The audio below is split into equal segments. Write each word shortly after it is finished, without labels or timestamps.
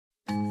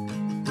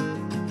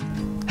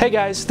Hey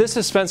guys, this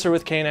is Spencer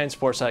with Canine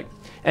Sport Psych,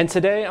 and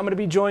today I'm going to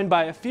be joined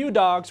by a few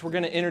dogs we're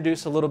going to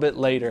introduce a little bit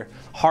later,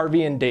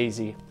 Harvey and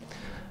Daisy.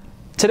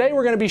 Today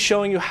we're going to be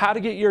showing you how to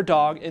get your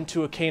dog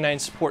into a Canine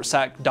Sport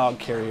Psych dog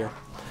carrier.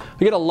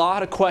 We get a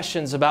lot of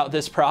questions about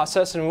this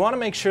process, and we want to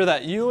make sure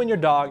that you and your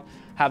dog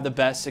have the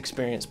best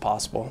experience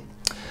possible.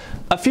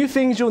 A few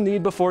things you'll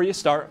need before you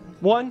start.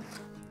 1,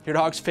 your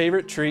dog's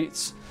favorite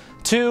treats.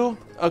 2,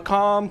 a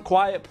calm,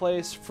 quiet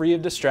place free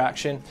of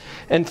distraction.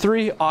 And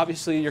 3,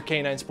 obviously your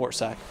Canine Sport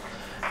Psych.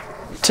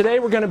 Today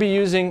we're going to be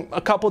using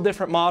a couple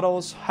different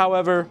models.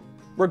 However,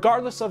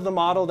 regardless of the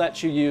model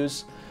that you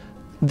use,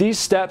 these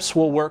steps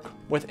will work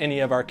with any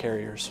of our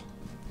carriers.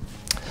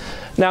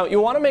 Now, you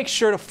want to make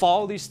sure to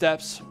follow these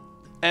steps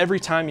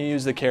every time you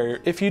use the carrier.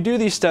 If you do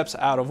these steps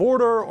out of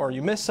order or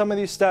you miss some of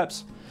these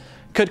steps,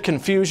 it could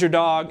confuse your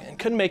dog and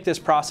could make this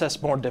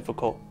process more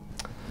difficult.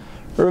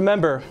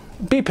 Remember,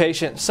 be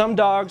patient. Some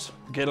dogs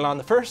get it on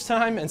the first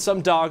time and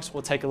some dogs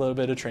will take a little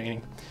bit of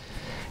training.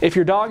 If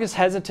your dog is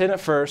hesitant at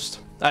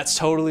first, that's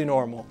totally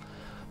normal.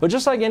 But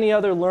just like any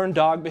other learned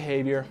dog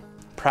behavior,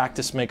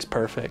 practice makes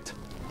perfect.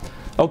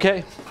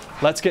 Okay,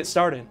 let's get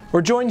started.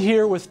 We're joined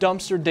here with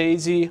Dumpster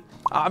Daisy,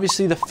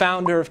 obviously the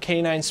founder of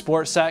Canine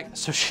Sport Psych,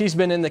 so she's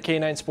been in the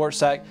Canine Sport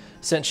Psych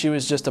since she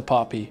was just a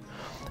puppy.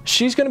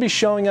 She's going to be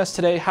showing us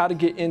today how to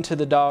get into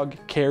the dog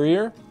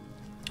carrier.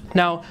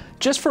 Now,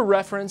 just for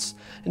reference,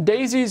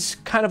 Daisy's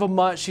kind of a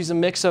mutt. She's a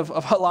mix of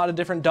a lot of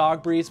different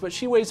dog breeds, but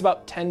she weighs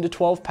about 10 to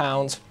 12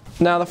 pounds.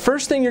 Now, the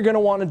first thing you're going to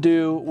want to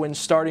do when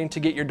starting to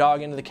get your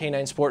dog into the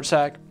Canine Sport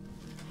Psych,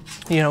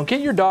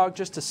 get your dog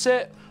just to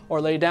sit or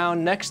lay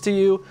down next to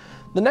you.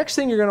 The next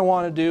thing you're going to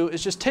want to do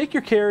is just take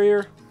your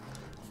carrier,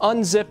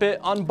 unzip it,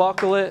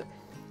 unbuckle it.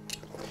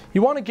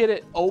 You want to get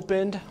it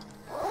opened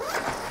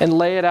and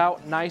lay it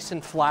out nice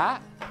and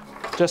flat,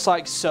 just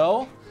like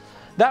so.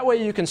 That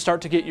way you can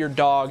start to get your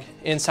dog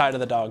inside of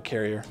the dog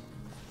carrier.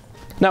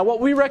 Now,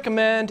 what we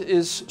recommend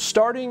is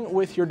starting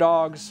with your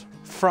dog's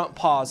front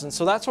paws, and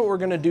so that's what we're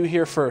going to do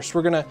here first.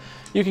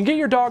 You can get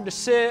your dog to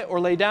sit or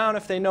lay down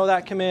if they know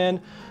that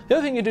command. The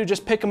other thing you do,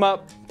 just pick them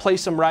up,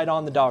 place them right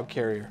on the dog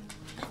carrier.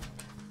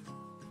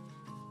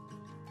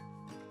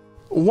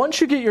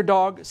 Once you get your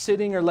dog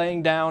sitting or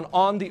laying down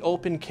on the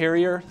open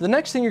carrier, the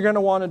next thing you're going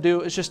to want to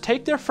do is just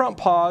take their front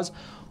paws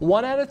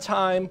one at a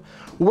time,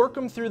 work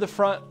them through the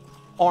front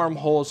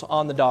armholes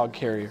on the dog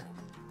carrier.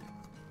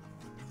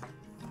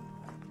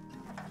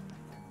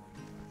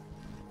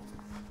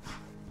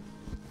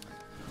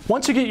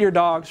 Once you get your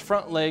dog's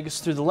front legs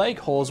through the leg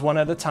holes one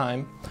at a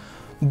time,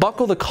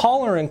 buckle the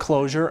collar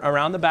enclosure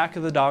around the back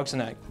of the dog's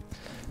neck.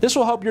 This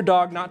will help your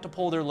dog not to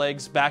pull their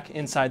legs back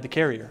inside the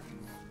carrier.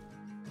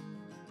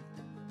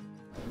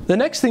 The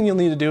next thing you'll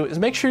need to do is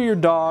make sure your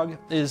dog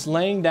is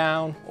laying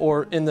down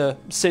or in the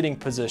sitting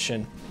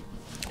position.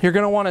 You're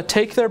going to want to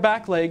take their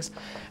back legs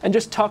and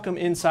just tuck them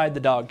inside the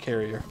dog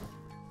carrier.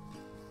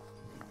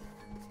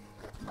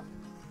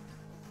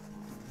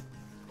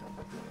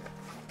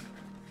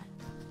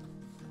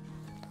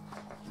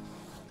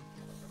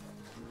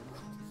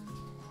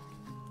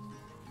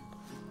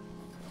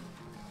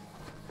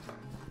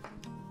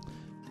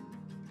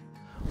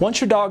 Once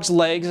your dog's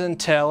legs and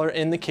tail are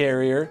in the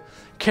carrier,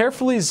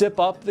 carefully zip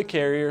up the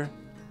carrier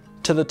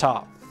to the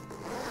top.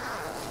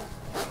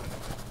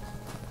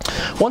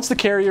 Once the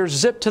carrier is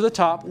zipped to the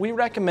top, we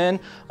recommend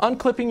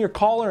unclipping your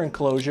collar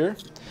enclosure,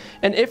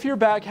 and if your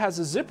bag has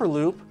a zipper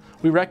loop,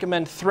 we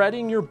recommend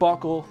threading your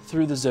buckle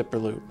through the zipper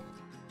loop.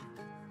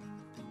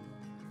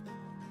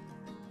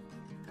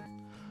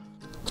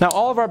 Now,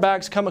 all of our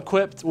bags come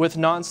equipped with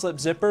non-slip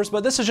zippers,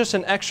 but this is just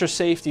an extra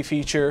safety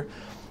feature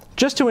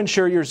just to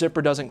ensure your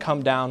zipper doesn't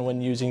come down when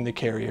using the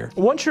carrier.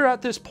 Once you're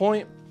at this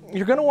point,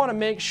 you're going to want to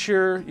make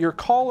sure your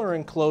collar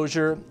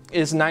enclosure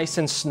is nice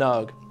and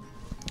snug.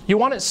 You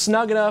want it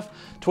snug enough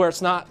to where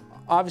it's not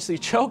obviously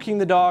choking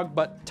the dog,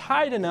 but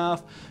tight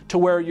enough to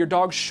where your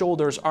dog's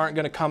shoulders aren't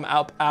going to come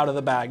up out of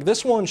the bag.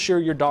 This will ensure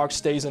your dog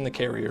stays in the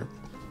carrier.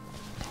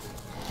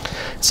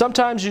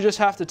 Sometimes you just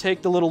have to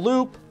take the little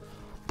loop,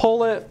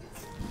 pull it,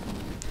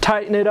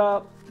 tighten it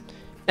up,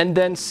 and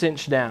then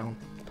cinch down.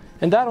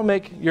 And that'll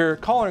make your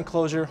collar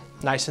enclosure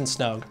nice and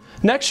snug.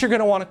 Next, you're going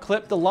to want to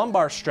clip the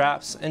lumbar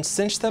straps and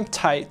cinch them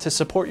tight to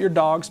support your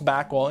dog's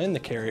back while in the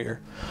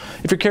carrier.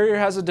 If your carrier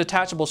has a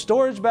detachable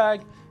storage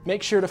bag,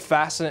 make sure to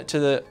fasten it to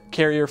the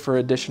carrier for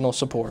additional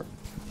support.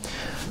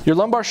 Your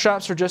lumbar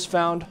straps are just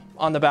found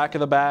on the back of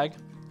the bag,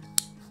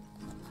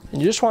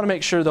 and you just want to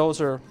make sure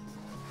those are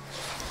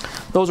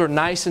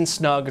nice and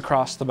snug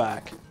across the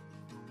back.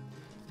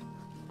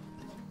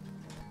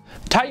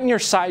 Tighten your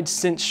side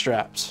cinch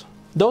straps.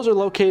 Those are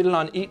located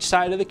on each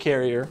side of the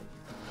carrier.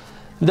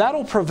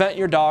 That'll prevent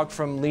your dog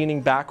from leaning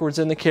backwards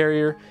in the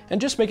carrier and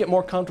just make it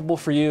more comfortable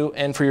for you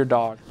and for your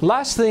dog.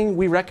 Last thing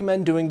we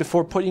recommend doing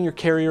before putting your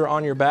carrier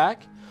on your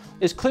back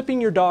is clipping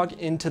your dog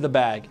into the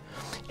bag.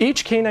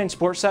 Each Canine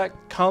Sport Psych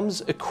comes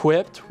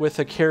equipped with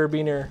a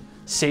carabiner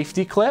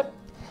safety clip,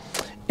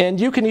 and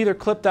you can either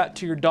clip that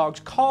to your dog's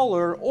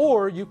collar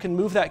or you can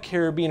move that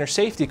carabiner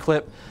safety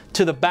clip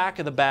to the back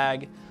of the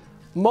bag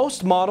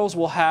Most models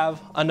will have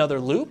another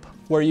loop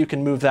where you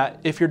can move that.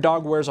 If your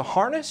dog wears a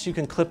harness, you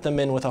can clip them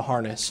in with a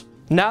harness.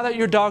 Now that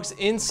your dog's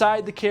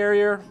inside the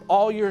carrier,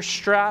 all your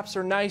straps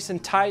are nice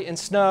and tight and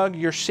snug,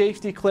 your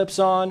safety clips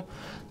on,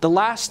 the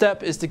last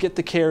step is to get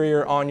the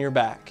carrier on your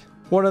back.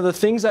 One of the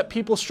things that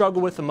people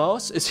struggle with the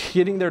most is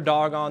getting their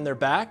dog on their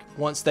back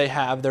once they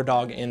have their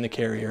dog in the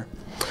carrier.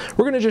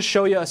 We're gonna just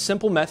show you a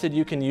simple method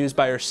you can use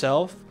by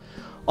yourself.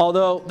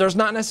 Although there's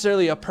not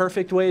necessarily a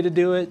perfect way to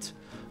do it,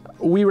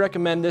 we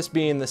recommend this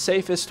being the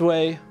safest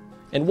way,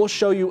 and we'll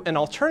show you an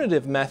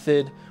alternative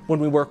method when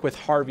we work with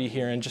Harvey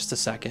here in just a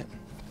second.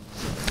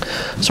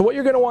 So what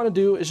you're going to want to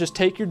do is just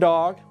take your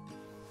dog,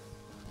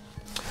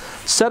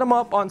 set him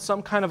up on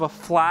some kind of a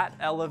flat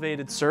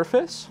elevated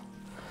surface.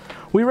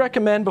 We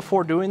recommend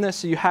before doing this,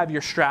 so you have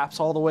your straps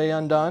all the way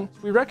undone.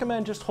 We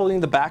recommend just holding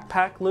the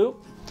backpack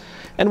loop,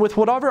 and with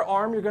whatever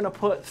arm you're going to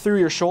put through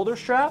your shoulder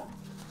strap,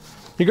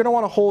 you're going to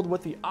want to hold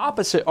with the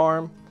opposite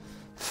arm,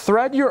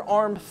 thread your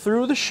arm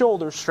through the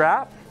shoulder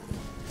strap,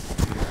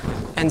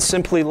 and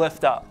simply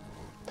lift up.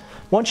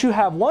 Once you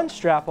have one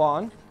strap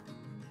on,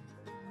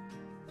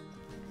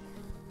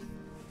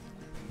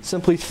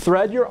 simply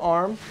thread your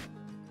arm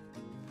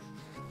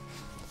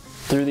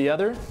through the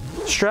other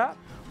strap.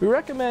 We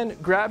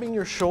recommend grabbing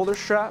your shoulder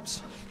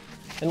straps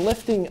and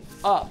lifting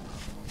up.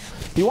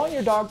 You want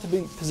your dog to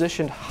be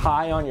positioned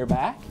high on your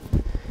back,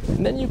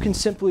 and then you can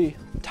simply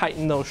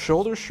tighten those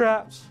shoulder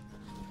straps.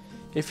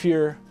 If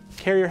your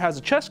carrier has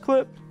a chest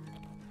clip,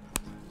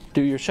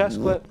 do your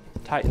chest clip,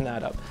 tighten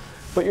that up.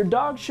 But your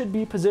dog should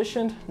be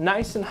positioned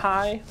nice and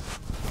high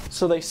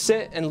so they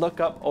sit and look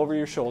up over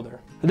your shoulder.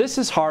 This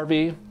is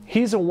Harvey.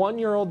 He's a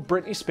 1-year-old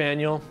Brittany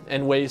Spaniel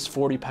and weighs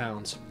 40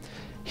 pounds.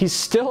 He's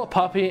still a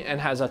puppy and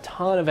has a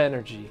ton of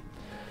energy.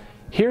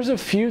 Here's a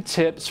few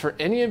tips for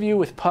any of you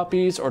with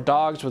puppies or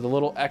dogs with a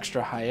little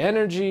extra high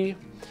energy.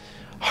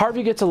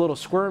 Harvey gets a little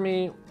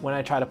squirmy when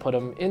I try to put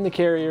him in the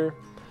carrier,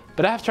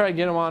 but after I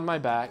get him on my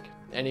back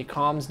and he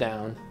calms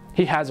down,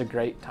 he has a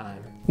great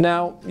time.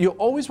 Now, you'll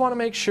always want to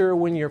make sure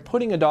when you're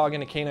putting a dog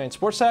in a canine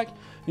sport sack,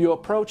 you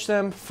approach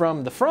them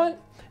from the front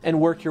and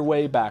work your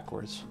way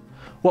backwards.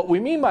 What we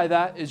mean by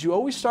that is you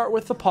always start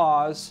with the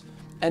paws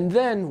and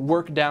then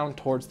work down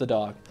towards the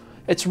dog.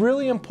 It's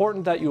really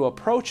important that you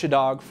approach a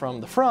dog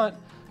from the front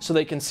so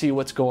they can see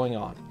what's going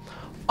on.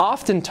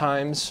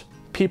 Oftentimes,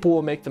 people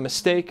will make the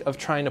mistake of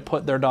trying to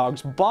put their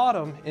dog's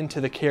bottom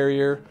into the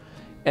carrier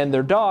and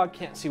their dog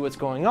can't see what's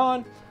going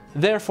on.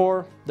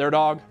 Therefore, their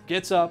dog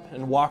gets up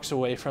and walks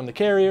away from the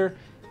carrier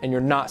and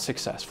you're not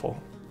successful.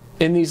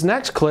 In these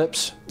next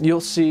clips,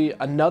 you'll see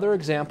another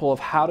example of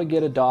how to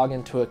get a dog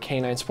into a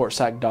canine sport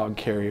sack dog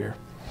carrier.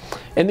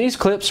 In these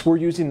clips, we're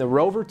using the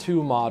Rover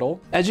 2 model.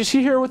 As you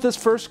see here with this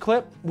first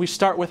clip, we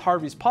start with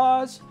Harvey's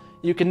paws.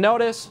 You can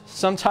notice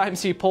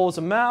sometimes he pulls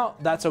them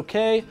out, that's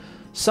okay.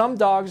 Some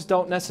dogs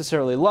don't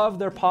necessarily love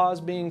their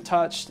paws being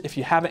touched if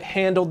you haven't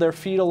handled their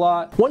feet a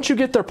lot. Once you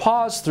get their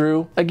paws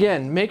through,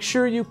 again, make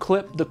sure you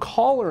clip the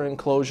collar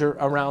enclosure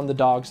around the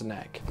dog's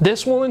neck.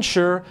 This will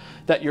ensure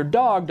that your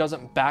dog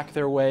doesn't back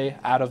their way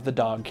out of the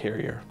dog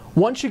carrier.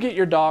 Once you get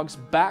your dog's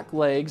back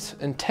legs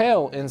and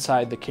tail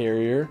inside the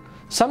carrier,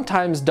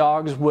 sometimes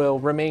dogs will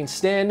remain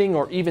standing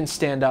or even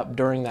stand up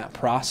during that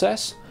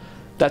process.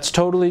 That's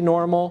totally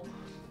normal.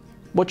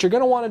 What you're going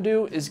to want to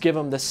do is give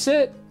them the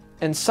sit,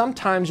 and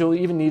sometimes you'll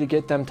even need to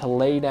get them to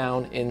lay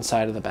down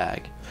inside of the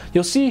bag.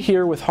 You'll see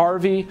here with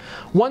Harvey,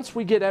 once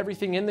we get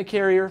everything in the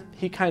carrier,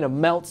 he kind of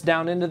melts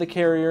down into the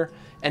carrier,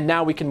 and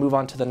now we can move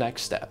on to the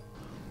next step.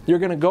 You're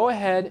going to go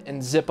ahead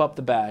and zip up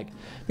the bag.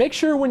 Make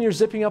sure when you're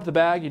zipping up the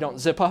bag, you don't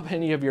zip up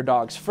any of your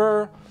dog's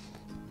fur.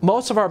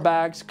 Most of our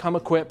bags come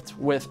equipped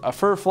with a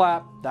fur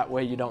flap, that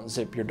way you don't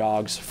zip your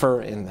dog's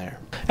fur in there.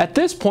 At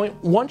this point,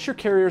 once your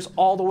carrier's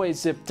all the way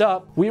zipped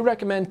up, we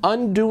recommend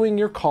undoing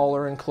your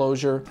collar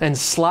enclosure and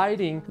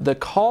sliding the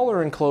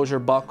collar enclosure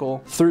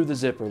buckle through the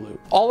zipper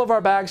loop. All of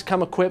our bags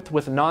come equipped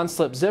with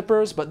non-slip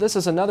zippers, but this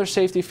is another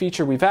safety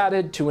feature we've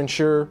added to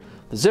ensure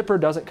the zipper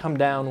doesn't come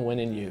down when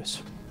in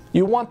use.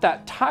 You want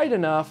that tight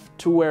enough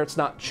to where it's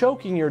not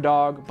choking your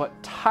dog, but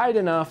tight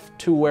enough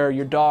to where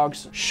your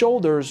dog's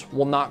shoulders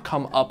will not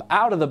come up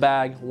out of the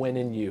bag when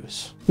in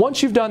use.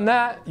 Once you've done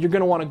that, you're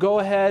going to want to go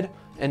ahead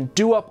and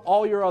do up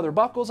all your other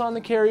buckles on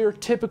the carrier.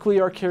 Typically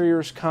our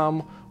carriers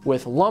come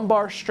with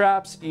lumbar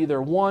straps,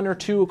 either 1 or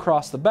 2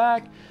 across the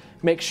back.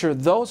 Make sure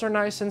those are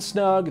nice and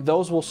snug.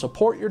 Those will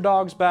support your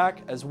dog's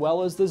back as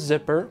well as the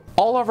zipper.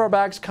 All of our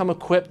bags come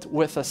equipped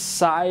with a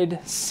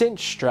side cinch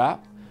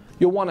strap.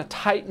 You'll want to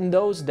tighten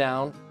those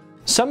down.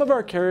 Some of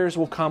our carriers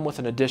will come with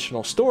an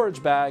additional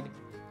storage bag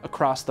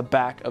across the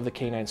back of the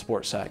canine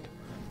sport sack.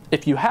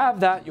 If you have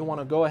that, you'll want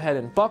to go ahead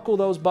and buckle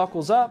those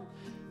buckles up,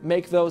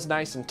 make those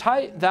nice and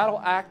tight.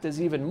 That'll act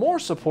as even more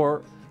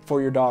support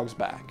for your dog's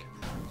back.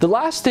 The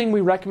last thing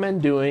we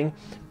recommend doing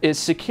is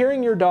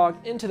securing your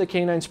dog into the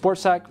canine sport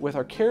sack with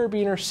our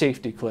carabiner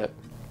safety clip.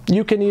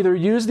 You can either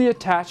use the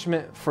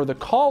attachment for the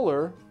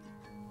collar,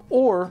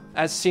 or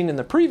as seen in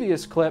the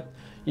previous clip,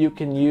 you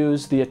can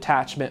use the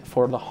attachment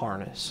for the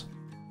harness.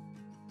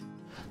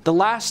 The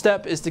last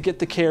step is to get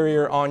the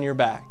carrier on your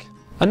back.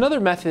 Another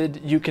method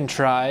you can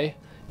try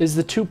is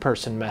the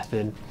two-person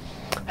method.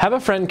 Have a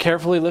friend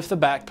carefully lift the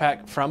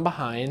backpack from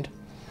behind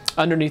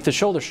underneath the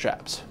shoulder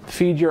straps.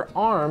 Feed your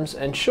arms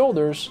and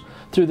shoulders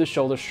through the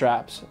shoulder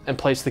straps and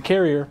place the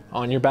carrier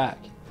on your back.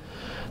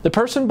 The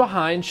person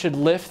behind should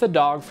lift the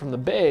dog from the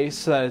base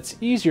so that it's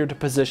easier to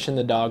position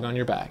the dog on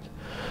your back.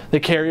 The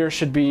carrier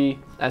should be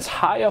as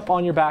high up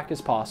on your back as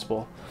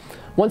possible.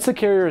 Once the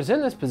carrier is in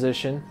this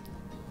position,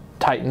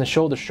 tighten the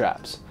shoulder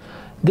straps.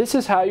 This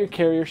is how your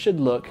carrier should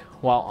look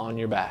while on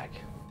your back.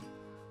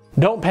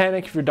 Don't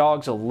panic if your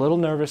dog's a little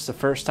nervous the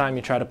first time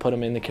you try to put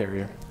them in the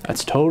carrier.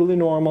 That's totally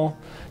normal.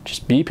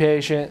 Just be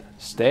patient,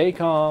 stay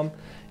calm,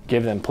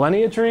 give them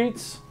plenty of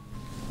treats,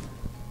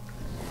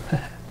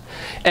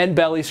 and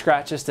belly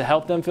scratches to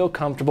help them feel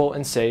comfortable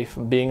and safe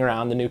being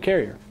around the new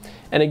carrier.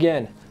 And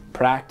again,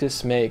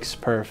 practice makes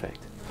perfect.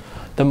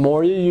 The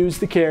more you use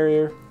the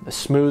carrier, the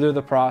smoother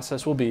the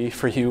process will be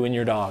for you and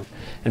your dog.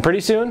 And pretty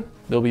soon,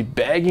 they'll be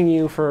begging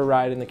you for a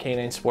ride in the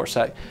Canine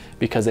Sportsac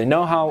because they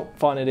know how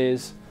fun it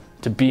is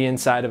to be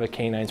inside of a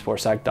Canine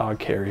Sportsac dog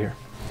carrier.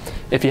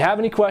 If you have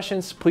any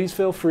questions, please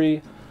feel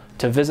free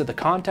to visit the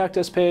Contact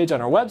Us page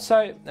on our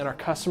website, and our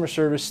customer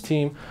service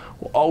team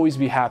will always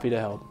be happy to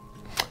help.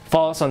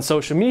 Follow us on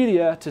social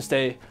media to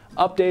stay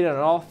updated on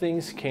all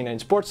things Canine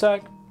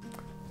Sportsac.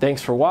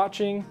 Thanks for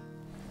watching,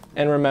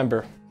 and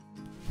remember,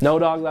 no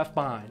dog left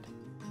behind.